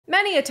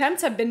Many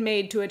attempts have been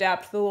made to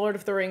adapt The Lord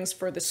of the Rings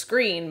for the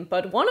screen,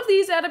 but one of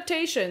these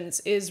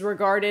adaptations is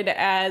regarded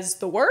as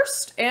the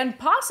worst and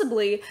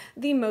possibly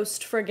the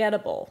most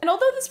forgettable. And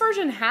although this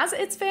version has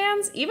its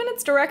fans, even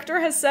its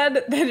director has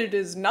said that it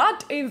is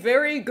not a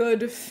very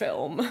good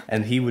film.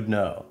 And he would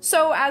know.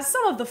 So as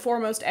some of the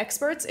foremost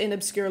experts in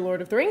obscure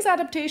Lord of the Rings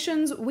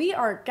adaptations, we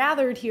are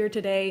gathered here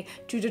today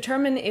to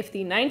determine if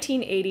the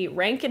 1980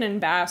 Rankin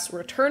Bass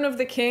Return of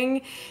the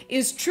King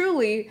is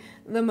truly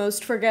the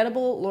most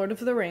forgettable Lord of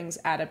the Rings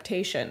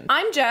adaptation.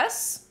 I'm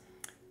Jess.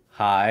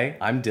 Hi,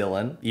 I'm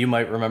Dylan. You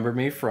might remember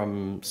me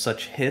from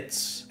such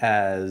hits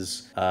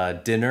as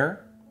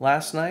Dinner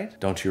last night.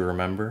 Don't you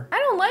remember? I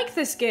don't like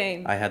this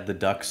game. I had the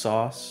duck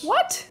sauce.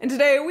 What? And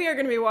today we are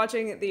going to be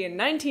watching the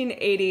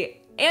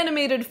 1980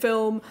 animated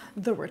film,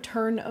 The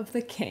Return of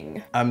the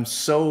King. I'm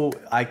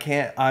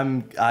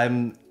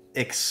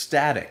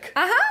ecstatic.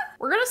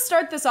 We're gonna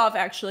start this off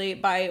actually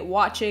by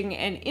watching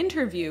an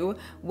interview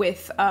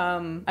with,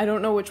 I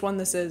don't know which one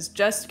this is.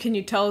 Jess, can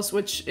you tell us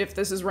if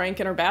this is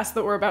Rankin or Bass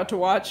that we're about to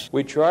watch?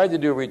 We tried to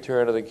do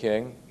Return of the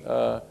King.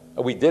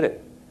 We did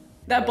it.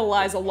 That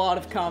belies a lot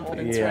of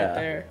confidence right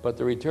there. But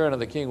the Return of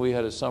the King, we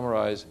had to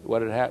summarize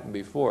what had happened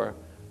before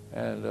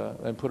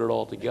and put it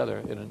all together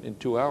in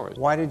 2 hours.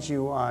 Why did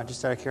you,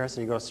 just out of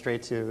curiosity, go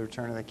straight to The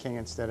Return of the King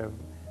instead of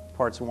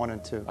parts 1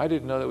 and 2? I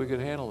didn't know that we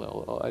could handle that.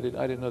 I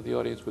didn't know the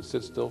audience would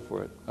sit still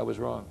for it. I was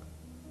wrong.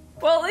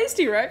 Well, at least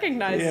he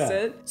recognizes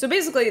it. So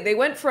basically, they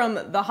went from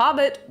The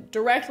Hobbit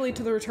directly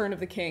to The Return of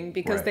the King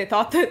because they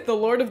thought that The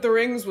Lord of the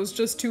Rings was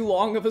just too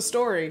long of a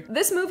story.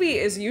 This movie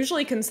is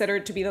usually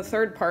considered to be the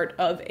third part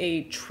of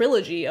a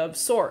trilogy of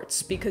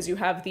sorts because you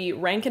have the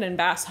Rankin and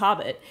Bass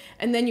Hobbit,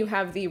 and then you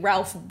have the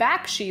Ralph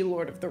Bakshi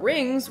Lord of the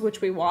Rings,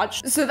 which we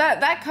watched. So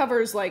that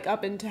covers like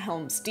up into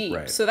Helm's Deep.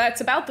 Right. So that's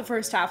about the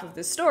first half of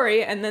this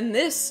story, and then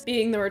this,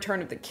 being The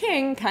Return of the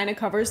King, kind of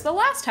covers the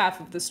last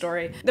half of the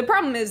story. The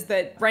problem is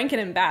that Rankin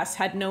and Bass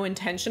had no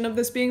intention of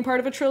this being part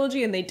of a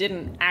trilogy, and they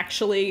didn't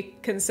actually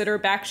consider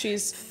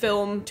Bakshi's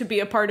film to be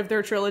a part of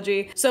their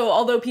trilogy. So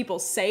although people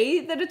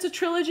say that it's a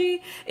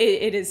trilogy,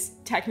 it is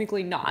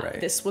technically not.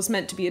 Right. This was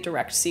meant to be a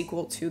direct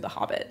sequel to The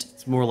Hobbit.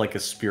 It's more like a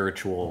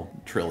spiritual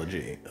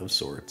trilogy of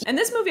sorts. And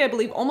this movie, I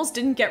believe, almost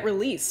didn't get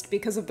released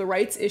because of the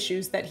rights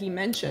issues that he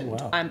mentioned.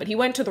 Oh, wow. But he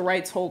went to the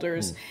rights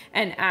holders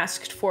and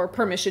asked for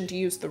permission to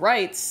use the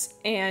rights,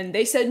 and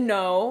they said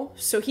no.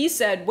 So he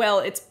said, well,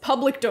 it's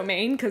public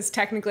domain, because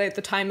technically at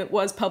the time it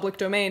was public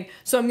domain,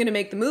 so I'm gonna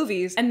make the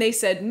movies. And they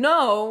said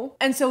no,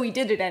 and so he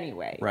did it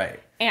anyway. Right.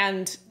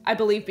 And I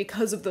believe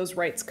because of those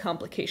rights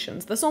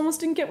complications, this almost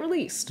didn't get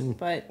released,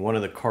 but... One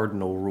of the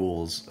cardinal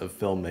rules of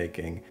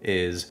filmmaking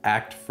is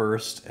act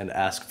first and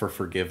ask for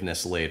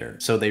forgiveness later.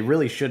 So they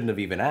really shouldn't have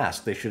even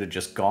asked. They should have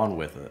just gone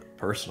with it,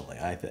 personally,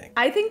 I think.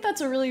 I think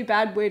that's a really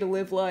bad way to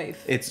live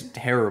life. It's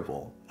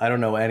terrible. I don't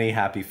know any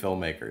happy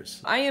filmmakers.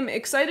 I am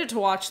excited to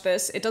watch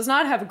this. It does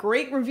not have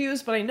great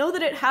reviews, but I know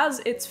that it has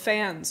its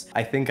fans.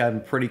 I think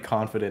I'm pretty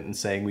confident in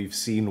saying we've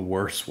seen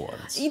worse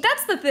ones.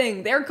 That's the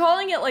thing. They're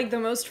calling it like the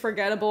most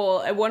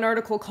forgettable. One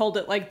article called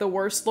it like the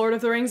worst Lord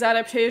of the Rings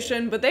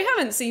adaptation, but they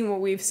haven't seen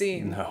what we've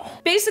seen. No.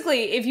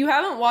 Basically, if you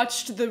haven't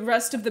watched the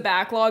rest of the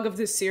backlog of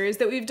this series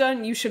that we've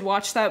done, you should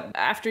watch that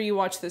after you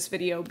watch this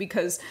video,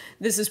 because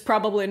this is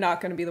probably not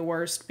going to be the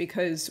worst,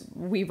 because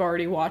we've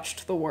already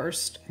watched the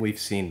worst. We've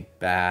seen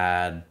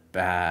bad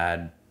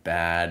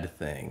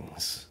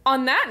things.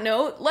 On that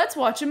note, let's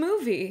watch a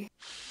movie.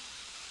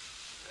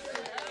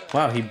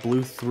 Wow, he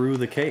blew through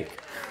the cake.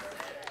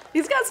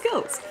 He's got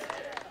skills.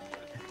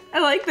 I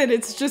like that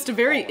it's just a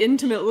very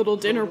intimate little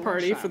dinner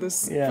party for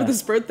this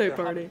birthday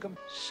party.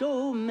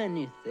 So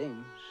many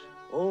things.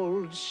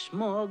 Old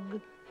Smog,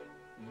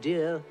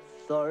 dear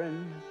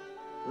Thorin,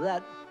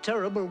 that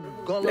terrible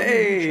Gollum.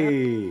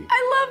 Hey!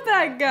 I love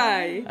that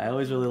guy. I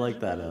always really liked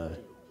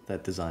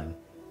that design.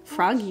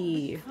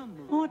 Froggy.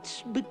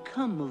 What's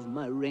become of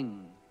my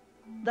ring?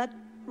 That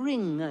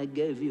ring I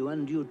gave you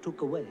and you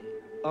took away.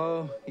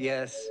 Oh,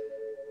 yes.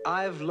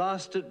 I've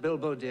lost it,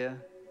 Bilbo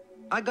dear.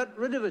 I got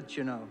rid of it,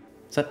 you know.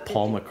 Is that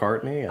Paul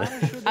McCartney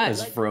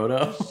as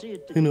Frodo?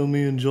 You know,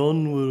 me and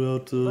John were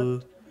out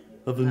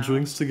having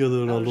drinks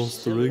together and I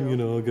lost the ring, you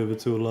know, I gave it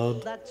to a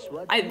lad.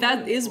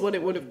 That is what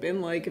it would have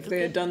been like if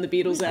they had done the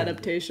Beatles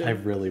adaptation. I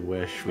really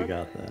wish we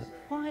got that.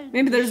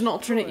 Maybe there's an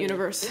alternate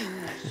universe.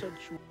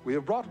 We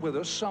have brought with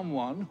us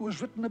someone who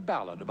has written a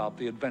ballad about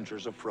the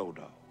adventures of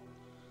Frodo.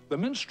 The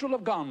minstrel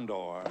of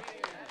Gondor.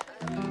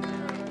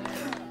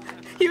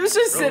 He was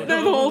just sitting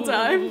there the whole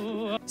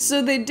time.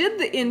 So they did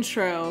the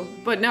intro,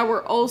 but now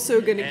we're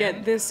also gonna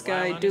get this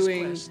guy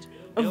doing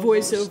a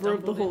voiceover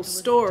of the whole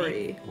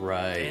story.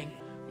 Right.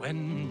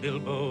 When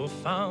Bilbo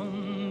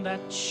found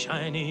that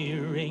shiny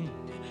ring,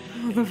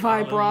 The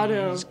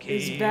vibrato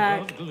is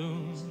back.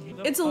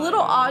 It's a little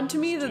odd to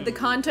me that the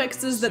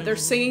context is that they're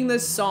singing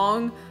this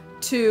song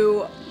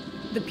to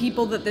the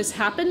people that this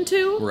happened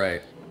to.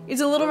 Right.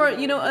 It's a little,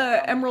 you know,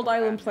 Emerald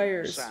Island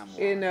players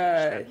in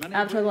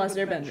Avatar: The Last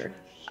Airbender.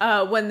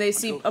 when they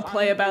see a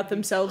play about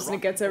themselves and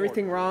it gets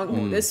everything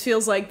wrong. This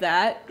feels like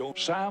that.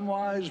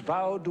 Samwise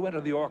vowed to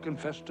enter the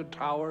orc-infested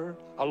tower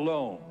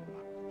alone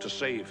to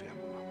save him.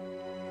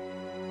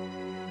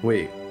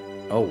 Wait.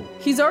 Oh.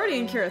 He's already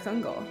in Cirith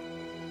Ungol.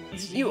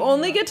 You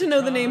only get to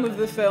know the name of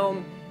the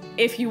film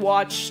if you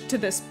watch to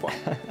this point.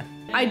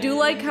 I do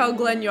like how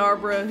Glenn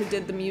Yarbrough, who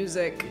did the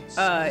music,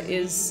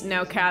 is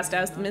now cast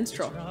as the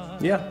minstrel.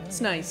 Yeah. It's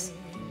nice.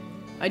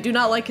 I do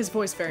not like his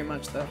voice very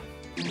much, though.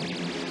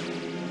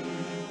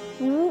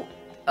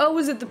 Oh,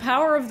 is it the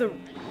power of the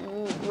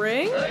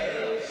ring?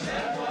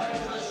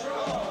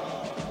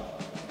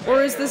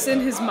 Or is this in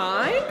his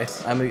mind?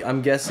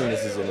 I'm guessing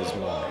this is in his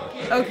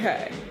mind.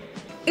 Okay.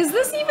 Is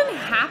this even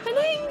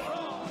happening?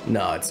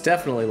 No, it's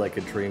definitely like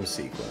a dream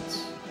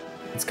sequence.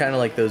 It's kind of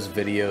like those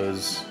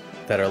videos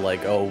that are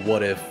like, oh,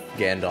 what if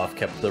Gandalf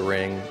kept the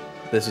ring?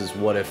 This is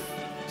what if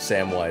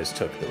Samwise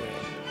took the ring.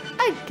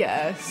 I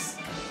guess.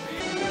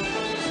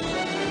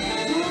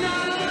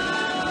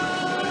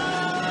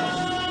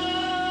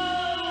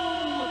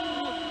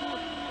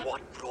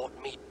 What brought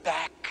me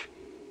back?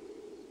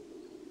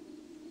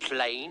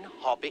 Plain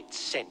hobbit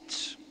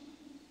sense.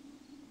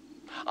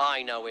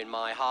 I know in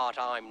my heart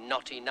I'm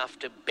not enough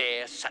to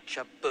bear such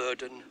a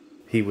burden.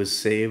 He was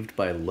saved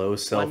by low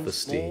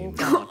self-esteem.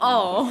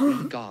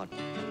 Oh. God.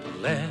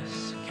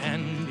 Less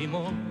can be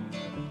more.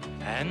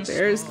 And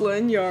There's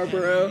Glenn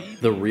Yarbrough.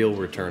 The real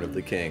return of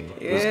the king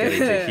was getting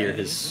to hear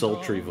his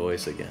sultry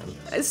voice again.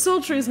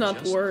 Sultry is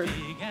not the word.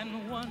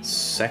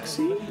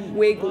 Sexy?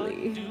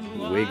 Wiggly.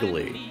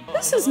 Wiggly.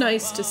 This is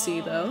nice to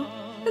see, though.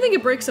 I think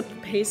it breaks up the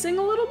pacing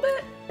a little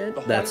bit.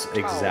 That's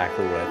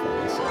exactly what I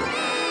thought he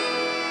said.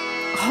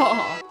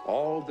 Oh.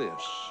 All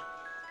this,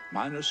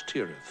 minus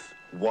Tirith,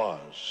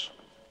 was.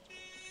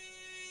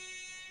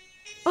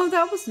 Oh,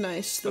 that was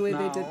nice, the way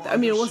they did that. I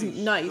mean, it wasn't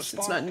nice.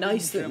 It's not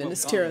nice that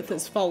Minas Tirith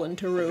has fallen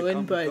to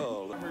ruin, but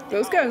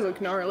those guys look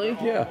gnarly.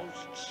 Yeah.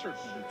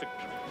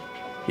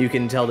 You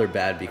can tell they're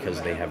bad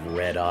because they have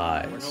red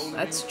eyes.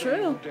 That's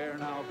true.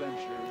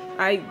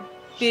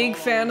 Big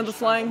fan of the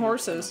flying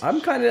horses. I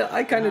kind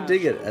of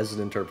dig it as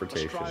an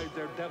interpretation.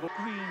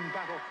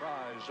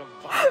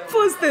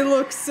 Plus, they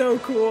look so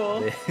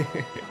cool.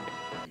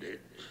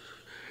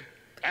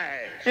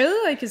 I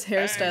really like his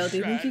hairstyle. Do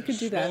you think you could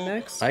do that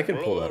next? I could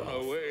pull that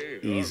off.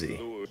 Easy.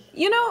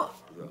 You know,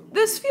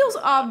 this feels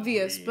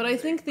obvious, but I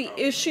think the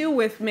issue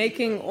with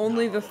making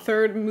only the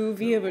third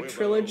movie of a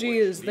trilogy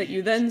is that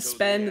you then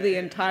spend the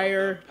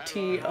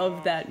entirety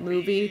of that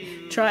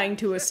movie trying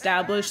to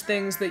establish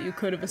things that you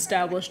could have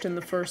established in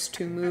the first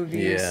two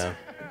movies. Yeah.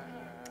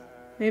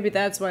 Maybe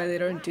that's why they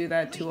don't do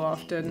that too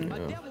often.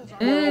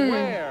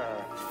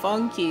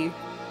 Funky.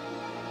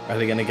 Are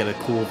they gonna get a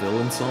cool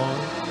villain song?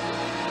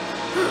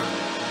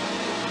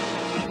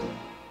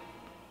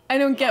 I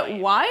don't get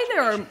why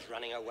there are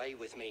Running away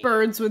with me.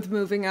 birds with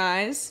moving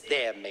eyes.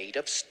 They're made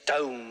of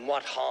stone.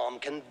 What harm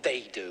can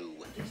they do?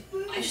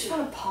 I just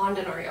want a pond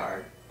in our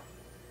yard.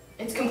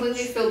 It's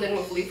completely filled in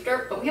with leaf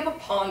dirt, but we have a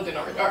pond in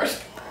our yard.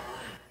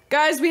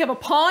 Guys, we have a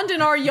pond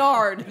in our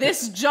yard.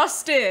 This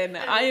just in.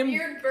 I am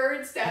weird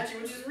bird statue,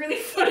 which is really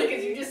funny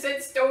because you just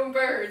said stone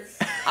birds.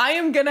 I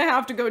am gonna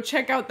have to go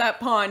check out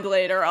that pond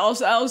later. I'll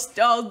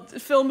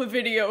film a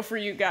video for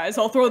you guys.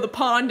 I'll throw the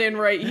pond in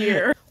right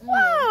here.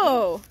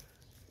 Whoa!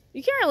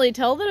 You can't really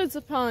tell that it's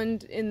a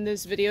pond in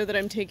this video that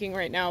I'm taking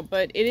right now,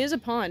 but it is a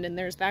pond, and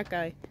there's that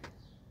guy.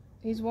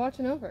 He's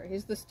watching over.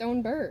 He's the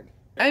stone bird.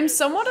 I'm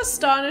somewhat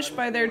astonished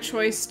by their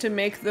choice to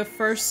make the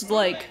first,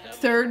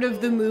 third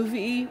of the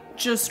movie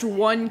just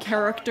one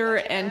character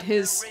and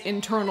his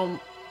internal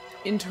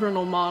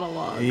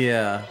monologue.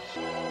 Yeah.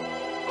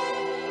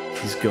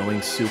 He's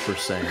going Super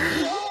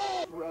Saiyan.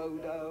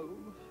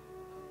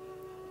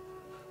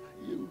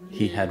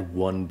 He had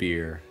one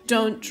beer.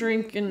 Don't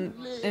drink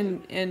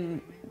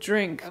and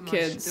drink,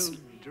 kids.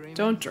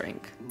 Don't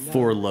drink.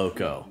 For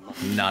Loco.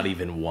 Not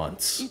even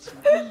once.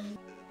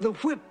 The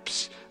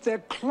whips, their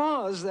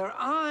claws, their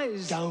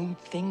eyes. Don't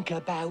think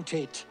about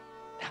it.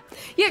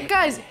 Yeah,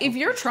 guys, if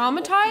you're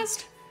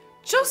traumatized,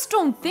 just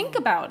don't think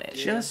about it.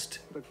 Just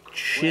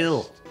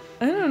chill.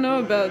 I don't know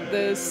about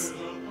this.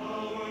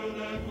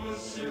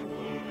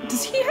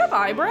 Does he have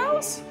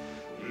eyebrows?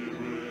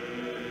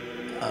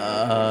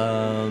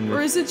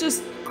 Or is it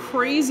just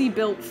crazy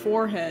built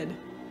forehead?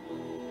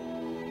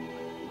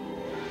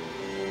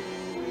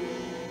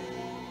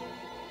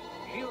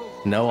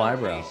 No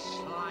eyebrow.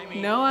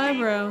 No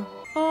eyebrow.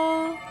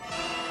 Oh,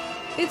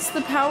 it's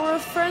the power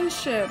of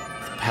friendship.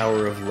 The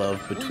power of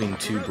love between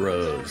two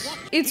bros.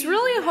 It's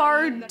really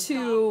hard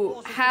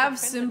to have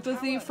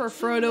sympathy for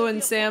Frodo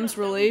and Sam's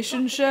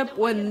relationship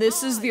when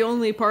this is the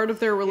only part of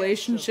their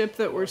relationship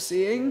that we're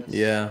seeing.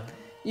 Yeah.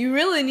 You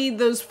really need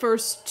those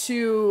first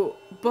two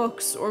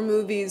books or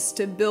movies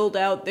to build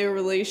out their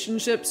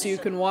relationship so you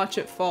can watch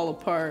it fall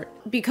apart.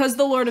 Because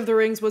The Lord of the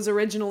Rings was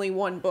originally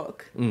one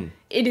book,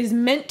 it is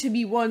meant to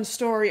be one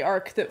story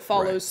arc that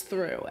follows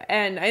through.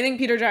 And I think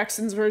Peter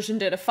Jackson's version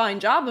did a fine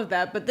job of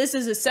that, but this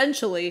is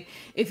essentially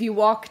if you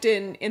walked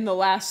in the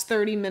last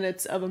 30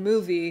 minutes of a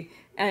movie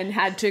and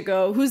had to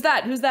go, who's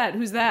that, who's that,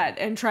 who's that,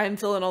 and try and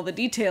fill in all the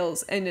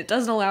details, and it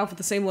doesn't allow for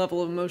the same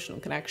level of emotional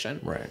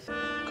connection. Right.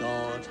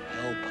 God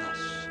help us.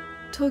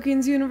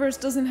 Tolkien's universe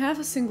doesn't have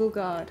a single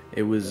god.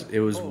 It was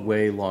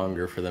way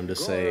longer for them to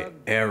say,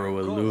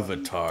 Eru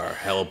Ilúvatar,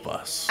 help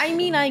us. I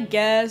mean, I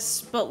guess,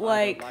 but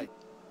like...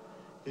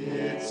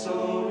 It's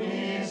so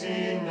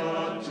easy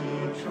not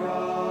to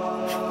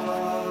try.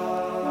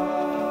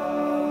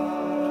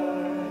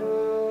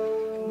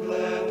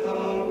 Let the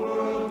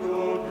world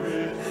go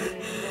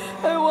drifting.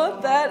 I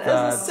want that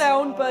as a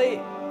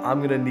soundbite. I'm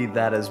gonna need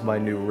that as my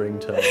new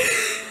ringtone.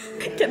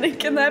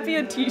 Can that be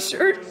a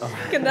t-shirt?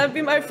 Can that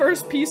be my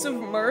first piece of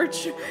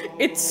merch?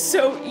 It's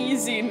so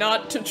easy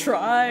not to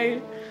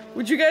try.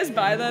 Would you guys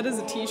buy that as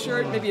a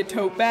t-shirt? Maybe a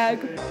tote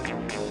bag?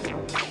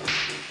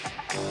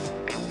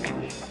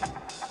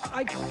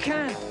 I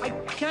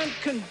can't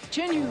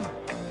continue.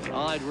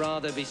 I'd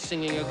rather be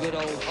singing a good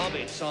old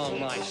Hobbit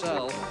song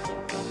myself.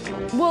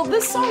 Well,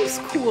 this song's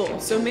cool,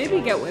 so maybe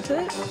get with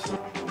it.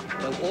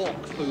 Though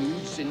orc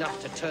food's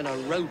enough to turn a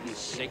rodent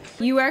sick.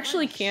 You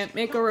actually can't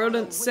make a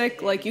rodent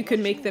sick, like you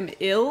can make them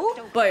ill,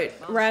 but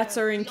rats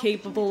are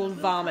incapable of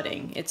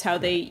vomiting. It's how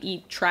they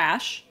eat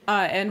trash,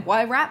 and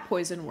why rat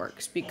poison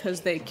works,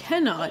 because they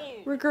cannot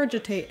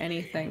regurgitate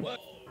anything.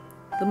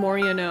 The more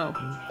you know.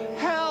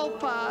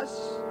 Help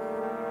us!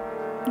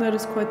 That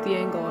is quite the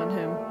angle on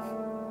him.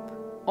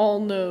 All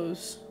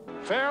knows.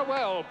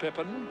 Farewell,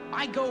 Pippin.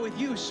 I go with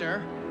you,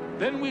 sir.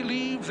 Then we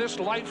leave this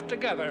life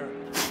together.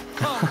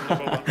 Come,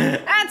 little one.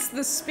 That's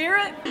the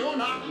spirit! You'll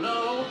not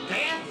know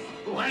death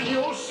when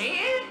you see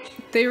it.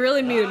 They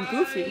really made him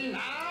goofy.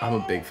 I'm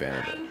a big fan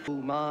of it. Oh,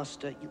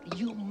 Master,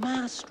 you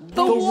must...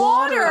 The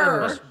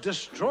water! Must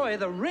destroy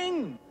the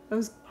ring. That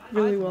was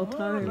really well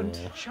timed.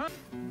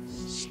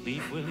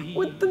 Sleep will ease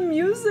With the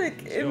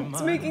music,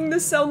 it's making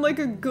this sound like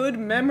a good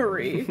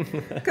memory.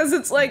 Because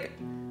it's like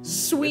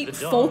sweet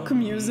folk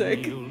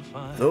music.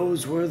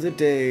 Those were the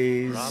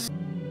days.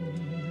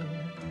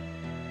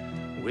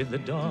 With the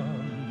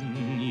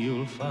dawn,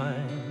 you'll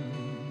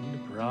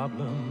find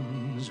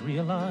problems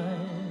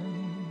realigned.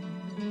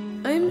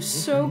 I'm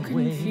so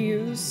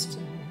confused.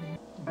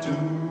 The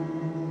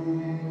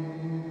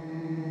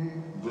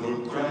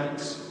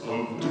cracks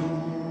of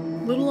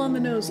doom. Little on the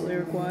nose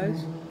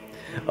lyric-wise.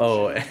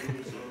 Oh,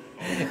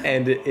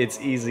 and it's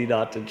easy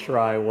not to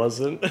try,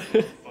 wasn't?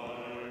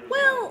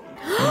 Well...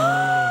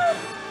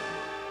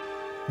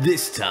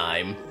 This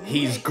time,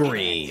 he's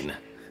green.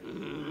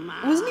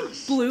 Wasn't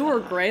he blue or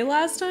gray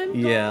last time?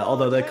 Yeah,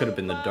 although that could have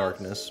been the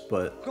darkness,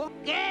 but...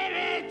 Give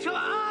it to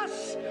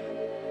us!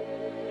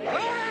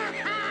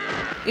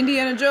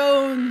 Indiana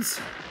Jones!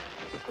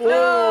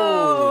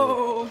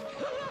 Whoa! No!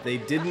 They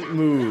didn't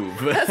move.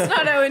 That's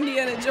not how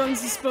Indiana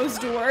Jones is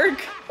supposed to work.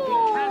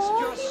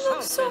 Aww, he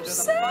looks so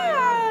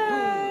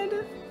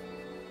sad.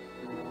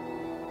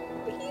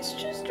 He's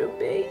just a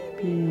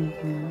baby.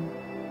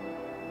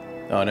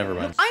 Oh, never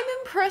mind. I'm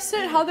impressed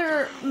at how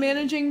they're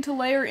managing to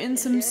layer in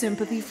some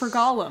sympathy for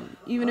Gollum,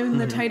 even in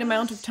the tight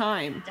amount of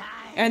time.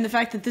 And the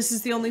fact that this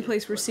is the only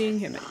place we're seeing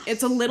him.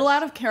 It's a little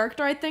out of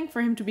character, I think,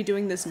 for him to be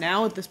doing this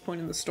now at this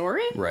point in the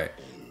story. Right.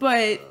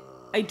 But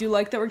I do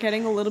like that we're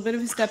getting a little bit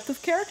of his depth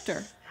of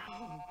character.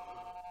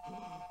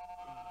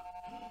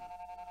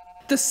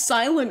 The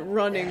silent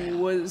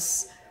running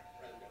was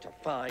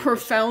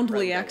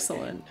profoundly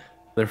excellent.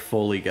 Their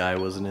Foley guy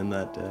wasn't in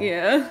that day.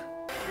 Yeah.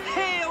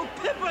 Hail,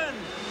 Pippin!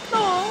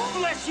 Aww.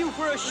 Bless you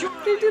for a short...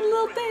 They did a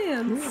little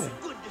dance.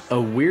 A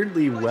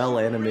weirdly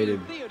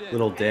well-animated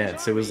little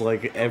dance. It was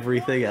like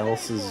everything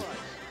else is,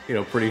 you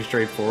know, pretty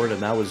straightforward,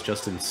 and that was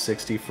just in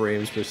 60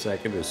 frames per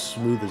second, as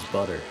smooth as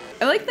butter.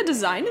 I like the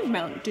design of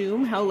Mount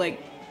Doom, how,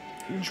 like,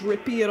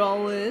 drippy it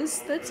all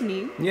is. That's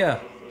neat. Yeah.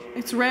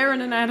 It's rare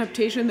in an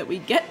adaptation that we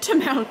get to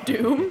Mount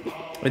Doom.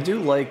 I do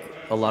like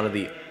a lot of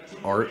the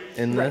art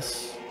in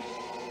this.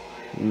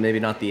 Maybe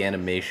not the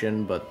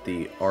animation, but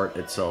the art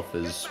itself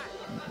is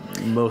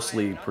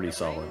mostly pretty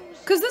solid.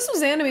 Because this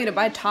was animated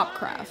by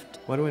Topcraft.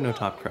 Why do I know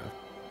Topcraft?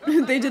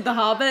 They did The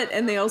Hobbit,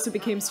 and they also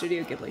became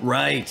Studio Ghibli.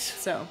 Right.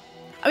 So,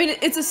 I mean,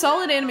 it's a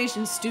solid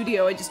animation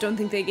studio. I just don't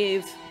think they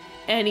gave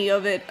any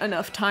of it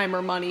enough time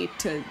or money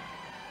to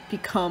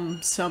become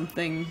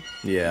something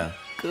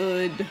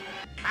good.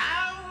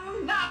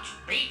 Come not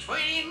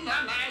between the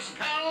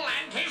Nazgul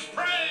and his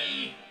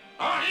prey,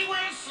 or he will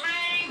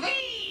slay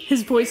thee.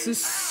 His voice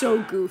is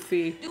so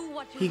goofy.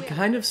 He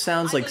kind of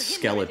sounds like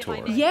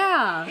Skeletor.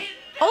 Yeah.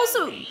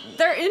 Also,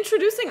 they're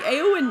introducing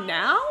Éowyn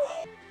now?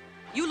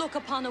 You look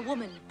upon a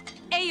woman.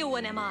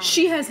 Éowyn am I.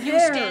 She has hair. You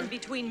stand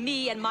between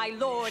me and my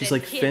lord. She's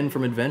and like kin. Finn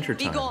from Adventure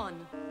Time. Be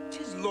gone.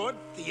 'Tis Lord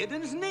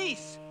Theoden's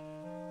niece.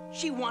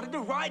 She wanted to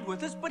ride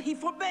with us, but he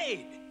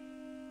forbade.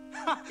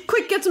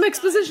 Quick, get some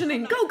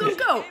expositioning. Go, go,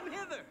 go.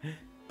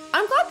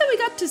 I'm glad that we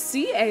got to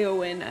see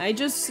Éowyn.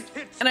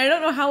 And I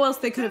don't know how else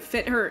they could have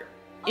fit her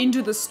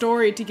into the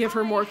story to give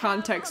her more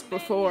context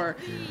before.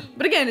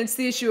 But again, it's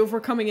the issue of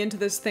we're coming into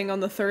this thing on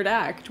the third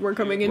act. We're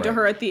coming into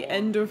her at the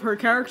end of her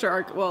character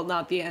arc. Well,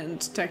 not the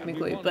end,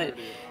 technically, but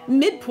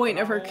midpoint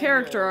of her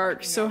character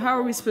arc, so how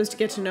are we supposed to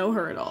get to know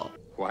her at all?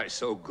 Why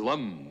so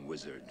glum,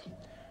 wizard?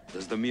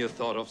 Does the mere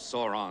thought of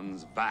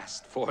Sauron's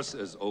vast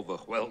forces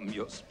overwhelm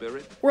your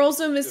spirit? We're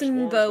also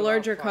missing the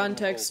larger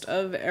context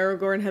of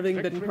Aragorn having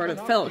been part of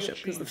the Fellowship,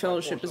 because the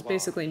Fellowship is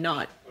basically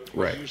not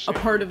a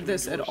part of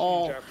this at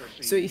all.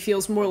 So he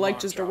feels more like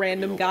just a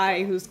random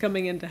guy who's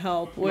coming in to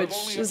help,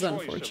 which is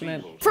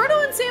unfortunate.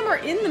 Frodo and Sam are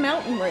in the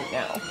mountain right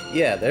now.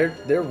 Yeah,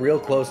 they're real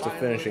close to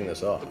finishing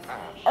this off.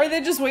 Are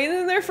they just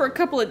waiting there for a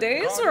couple of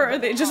days, or are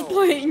they just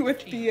playing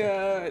with the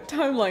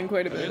timeline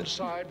quite a bit?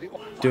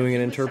 Doing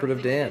an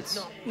interpretive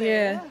dance.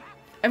 Yeah.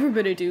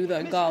 Everybody do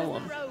the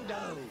Gollum.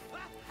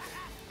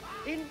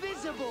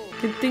 Invisible.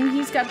 Good thing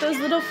he's got those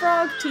little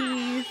frog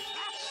teeth.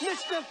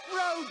 Mr.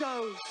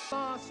 Frodo!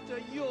 Master,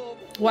 you're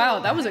Wow,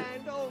 that was a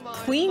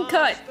clean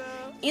cut.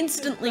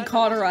 Instantly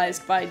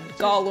cauterized by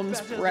Gollum's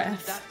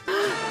breath.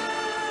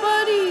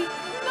 Buddy!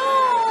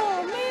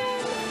 No,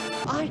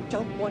 man! I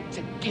don't want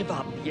to give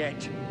up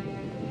yet.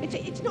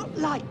 It's not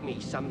like me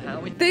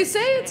somehow. They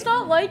say it's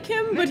not like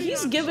him, but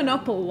he's given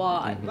up a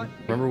lot.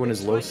 Remember when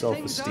his low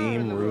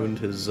self-esteem ruined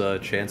his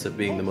chance at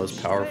being the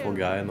most powerful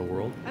guy in the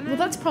world? Well,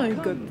 that's probably a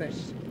good thing.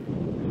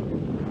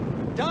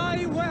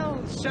 Die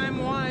well,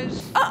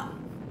 Samwise.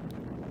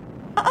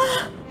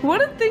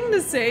 What a thing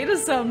to say to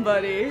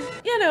somebody.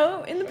 You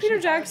know, in the Peter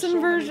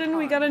Jackson version,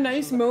 we got a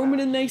nice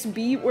moment, a nice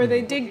beat where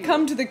they did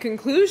come to the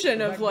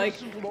conclusion of, like,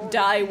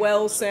 die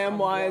well,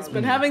 Samwise,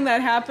 but having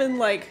that happen,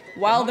 like,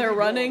 while they're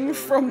running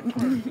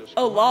from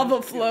a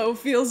lava flow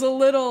feels a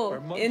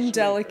little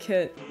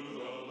indelicate.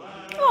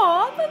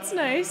 Aw, that's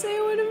nice,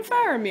 Eowyn and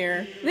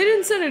Faramir. They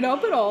didn't set it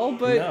up at all,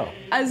 but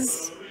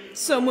as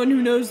someone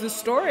who knows the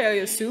story, I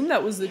assume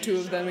that was the two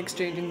of them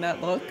exchanging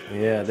that look.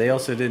 Yeah, they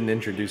also didn't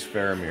introduce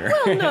Faramir.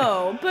 Well,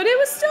 no, but it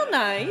was still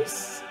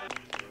nice.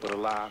 But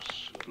alas,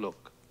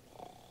 look.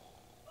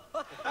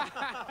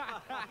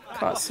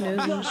 Caught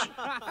snoozing.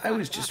 I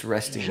was just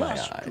resting my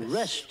eyes.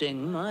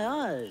 Resting my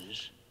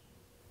eyes.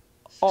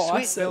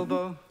 Awesome. Sweet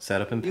Bilbo,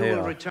 Set up and you pay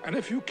will off. return. And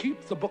if you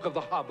keep the Book of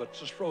the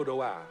Hobbits as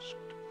Frodo asked,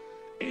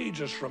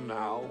 ages from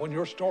now, when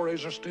your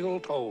stories are still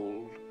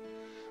told,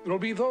 there'll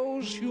be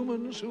those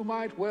humans who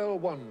might well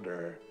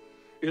wonder,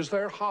 is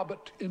there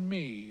Hobbit in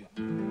me?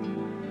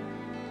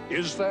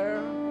 Is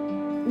there?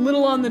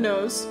 Little on the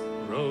nose.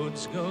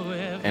 Roads go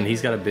And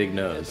he's got a big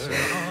nose. So.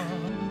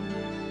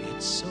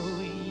 It's so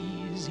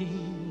easy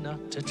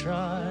not to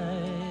try.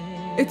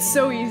 It's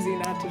so easy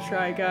not to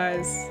try,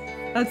 guys.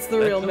 That's the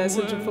real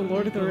message of The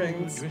Lord of the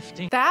Rings.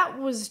 That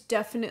was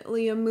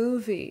definitely a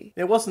movie.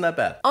 It wasn't that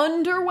bad.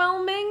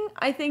 Underwhelming,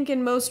 I think,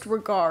 in most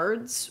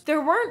regards. There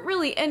weren't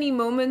really any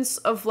moments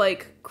of,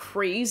 like,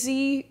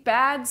 crazy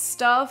bad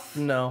stuff.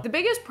 No. The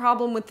biggest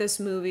problem with this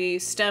movie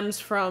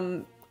stems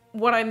from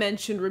what I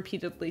mentioned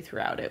repeatedly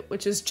throughout it,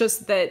 which is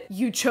just that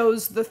you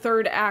chose the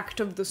third act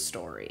of the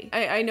story.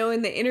 I know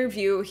in the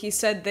interview he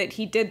said that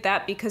he did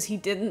that because he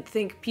didn't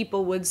think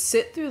people would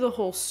sit through the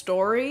whole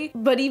story,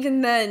 but even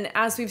then,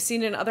 as we've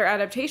seen in other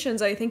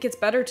adaptations, I think it's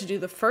better to do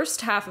the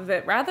first half of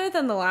it rather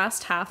than the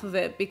last half of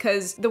it,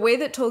 because the way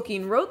that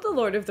Tolkien wrote The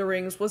Lord of the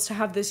Rings was to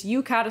have this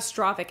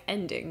eucatastrophic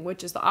ending,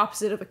 which is the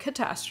opposite of a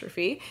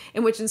catastrophe,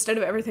 in which instead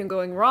of everything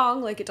going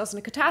wrong, like it does in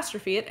a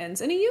catastrophe, it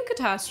ends in a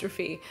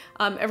eucatastrophe.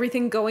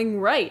 Everything going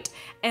right,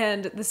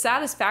 and the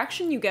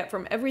satisfaction you get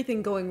from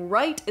everything going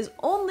right is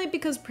only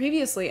because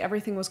previously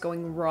everything was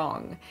going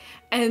wrong.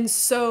 And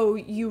so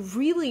you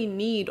really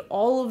need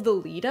all of the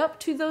lead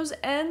up to those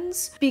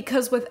ends,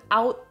 because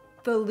without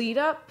the lead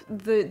up,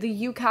 the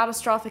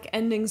eucatastrophic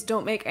endings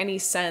don't make any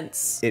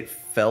sense. It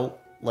felt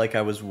like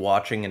I was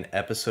watching an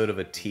episode of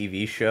a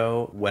TV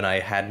show when I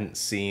hadn't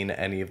seen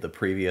any of the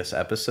previous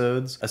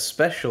episodes,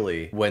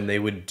 especially when they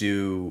would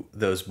do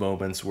those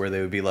moments where they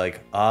would be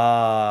like,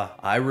 ah,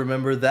 I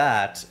remember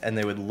that, and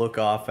they would look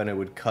off and it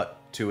would cut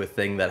to a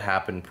thing that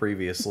happened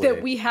previously.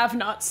 That we have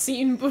not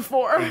seen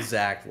before.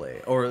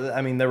 Exactly. Or,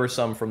 I mean, there were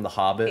some from The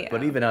Hobbit,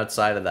 but even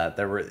outside of that,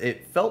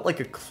 it felt like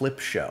a clip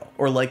show.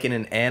 Or like in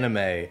an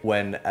anime,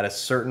 when at a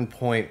certain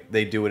point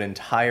they do an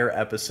entire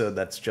episode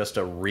that's just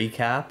a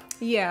recap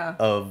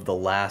of the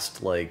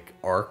last, like,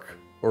 arc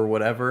or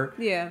whatever.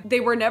 Yeah. They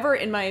were never,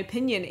 in my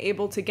opinion,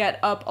 able to get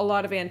up a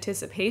lot of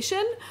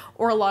anticipation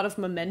or a lot of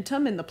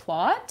momentum in the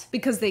plot,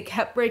 because they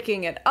kept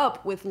breaking it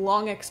up with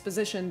long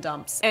exposition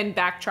dumps and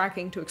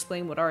backtracking to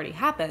explain what already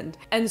happened.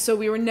 And so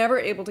we were never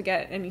able to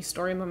get any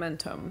story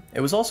momentum.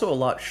 It was also a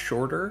lot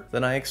shorter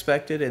than I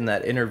expected. In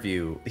that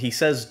interview, he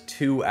says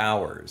 2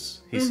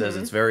 hours. He says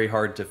it's very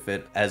hard to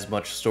fit as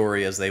much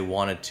story as they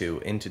wanted to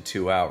into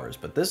 2 hours,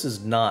 but this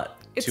is not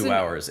 2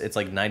 hours. It's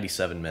like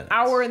 97 minutes.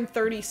 Hour and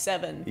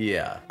 37.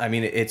 Yeah. I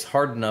mean, it's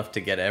hard enough to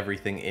get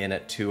everything in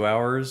at 2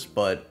 hours,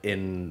 but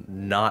in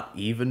not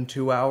even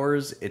 2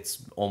 hours,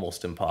 it's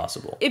almost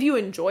impossible. If you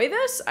enjoy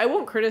this, I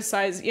won't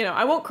criticize,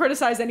 I won't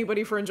criticize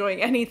anybody for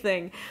enjoying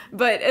anything,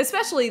 but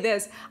especially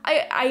this,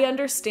 I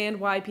understand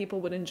why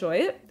people would enjoy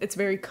it. It's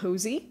very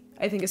cozy.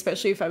 I think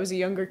especially if I was a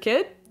younger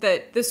kid,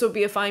 that this would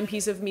be a fine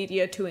piece of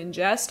media to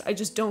ingest. I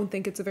just don't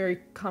think it's a very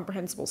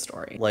comprehensible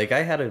story. Like,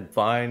 I had a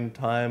fine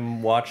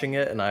time watching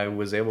it, and I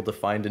was able to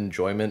find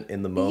enjoyment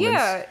in the moments.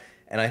 Yeah.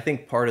 And I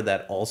think part of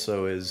that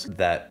also is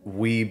that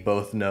we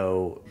both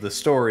know the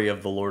story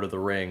of The Lord of the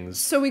Rings.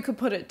 So we could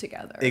put it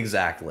together.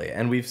 Exactly.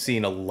 And we've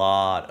seen a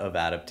lot of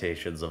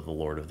adaptations of The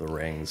Lord of the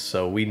Rings,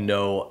 so we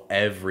know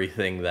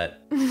everything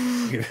that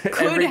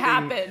could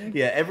happen.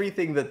 Yeah,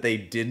 everything that they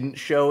didn't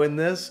show in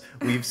this,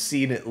 we've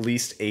seen at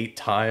least 8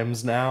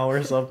 times now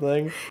or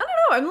something. I don't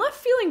know, I'm left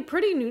feeling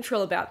pretty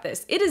neutral about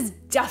this. It is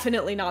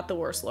definitely not the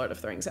worst Lord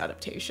of the Rings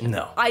adaptation.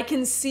 No. I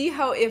can see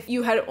how if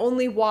you had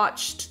only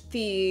watched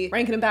the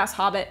Rankin and Bass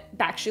Hobbit,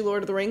 Bakshi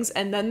Lord of the Rings,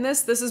 and then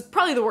this is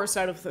probably the worst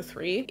out of the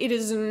 3. It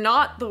is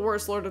not the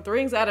worst Lord of the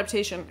Rings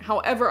adaptation.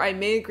 However, I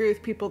may agree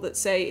with people that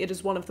say it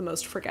is one of the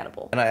most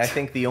forgettable. And I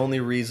think the only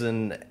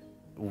reason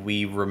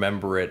we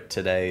remember it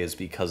today is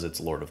because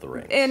it's Lord of the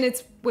Rings. And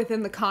it's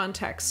within the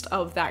context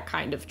of that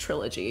kind of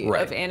trilogy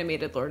of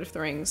animated Lord of the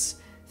Rings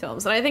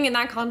films. And I think in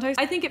that context,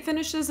 I think it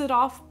finishes it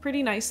off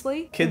pretty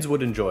nicely. Kids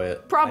would enjoy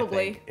it.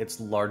 Probably. I think. It's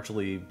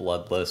largely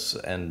bloodless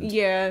and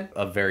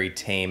a very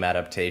tame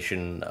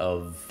adaptation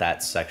of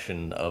that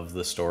section of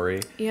the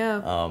story.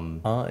 Yeah.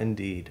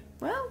 Indeed.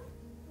 Well,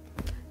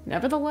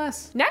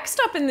 nevertheless. Next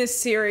up in this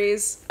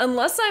series,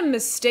 unless I'm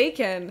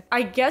mistaken,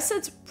 I guess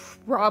it's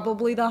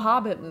probably the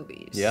Hobbit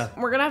movies. Yeah.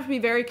 We're gonna have to be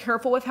very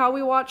careful with how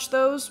we watch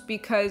those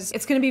because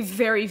it's gonna be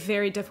very,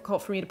 very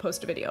difficult for me to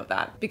post a video of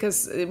that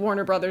because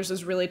Warner Brothers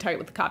is really tight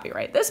with the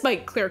copyright. This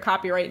might clear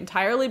copyright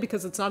entirely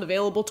because it's not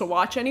available to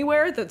watch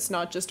anywhere. That's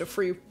not just a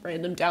free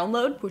random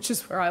download, which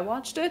is where I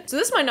watched it. So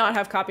this might not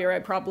have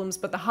copyright problems,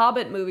 but the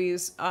Hobbit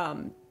movies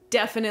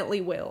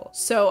definitely will.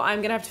 So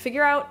I'm gonna have to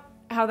figure out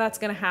how that's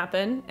gonna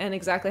happen and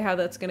exactly how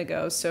that's gonna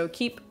go. So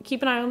keep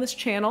an eye on this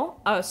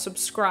channel,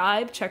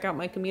 subscribe, check out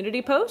my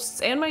community posts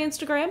and my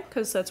Instagram,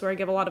 because that's where I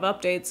give a lot of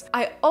updates.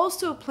 I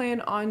also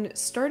plan on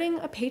starting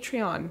a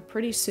Patreon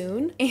pretty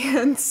soon.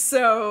 And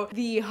so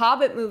the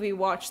Hobbit movie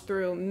watch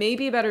through may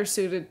be better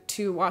suited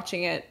to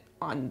watching it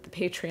on the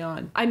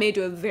Patreon. I may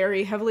do a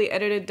very heavily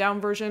edited down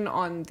version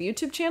on the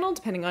YouTube channel,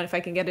 depending on if I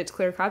can get it to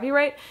clear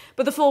copyright,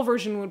 but the full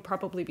version would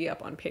probably be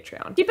up on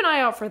Patreon. Keep an eye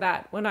out for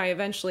that when I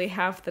eventually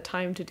have the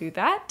time to do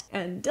that,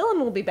 and Dylan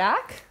will be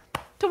back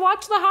to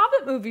watch the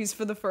Hobbit movies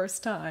for the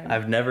first time.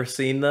 I've never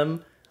seen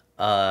them.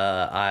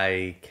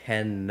 I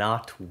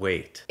cannot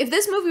wait. If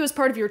this movie was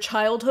part of your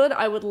childhood,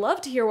 I would love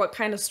to hear what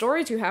kind of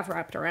stories you have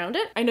wrapped around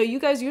it. I know you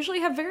guys usually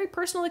have very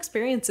personal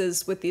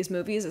experiences with these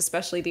movies,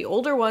 especially the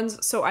older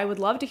ones, so I would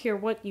love to hear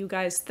what you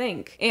guys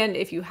think. And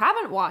if you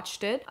haven't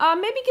watched it,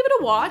 maybe give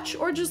it a watch,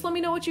 or just let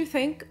me know what you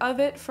think of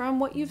it from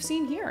what you've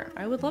seen here.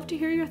 I would love to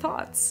hear your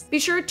thoughts. Be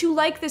sure to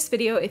like this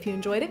video if you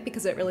enjoyed it,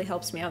 because it really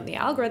helps me out in the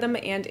algorithm,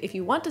 and if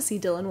you want to see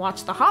Dylan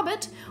watch The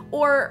Hobbit,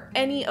 or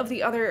any of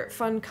the other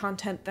fun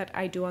content that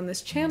I do on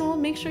this channel,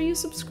 make sure you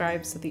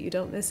subscribe so that you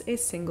don't miss a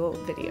single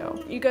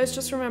video. You guys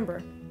just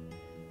remember,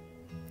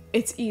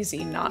 it's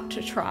easy not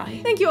to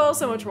try. Thank you all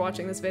so much for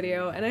watching this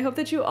video, and I hope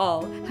that you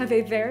all have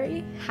a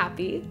very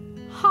happy,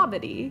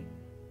 hobbity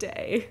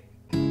day.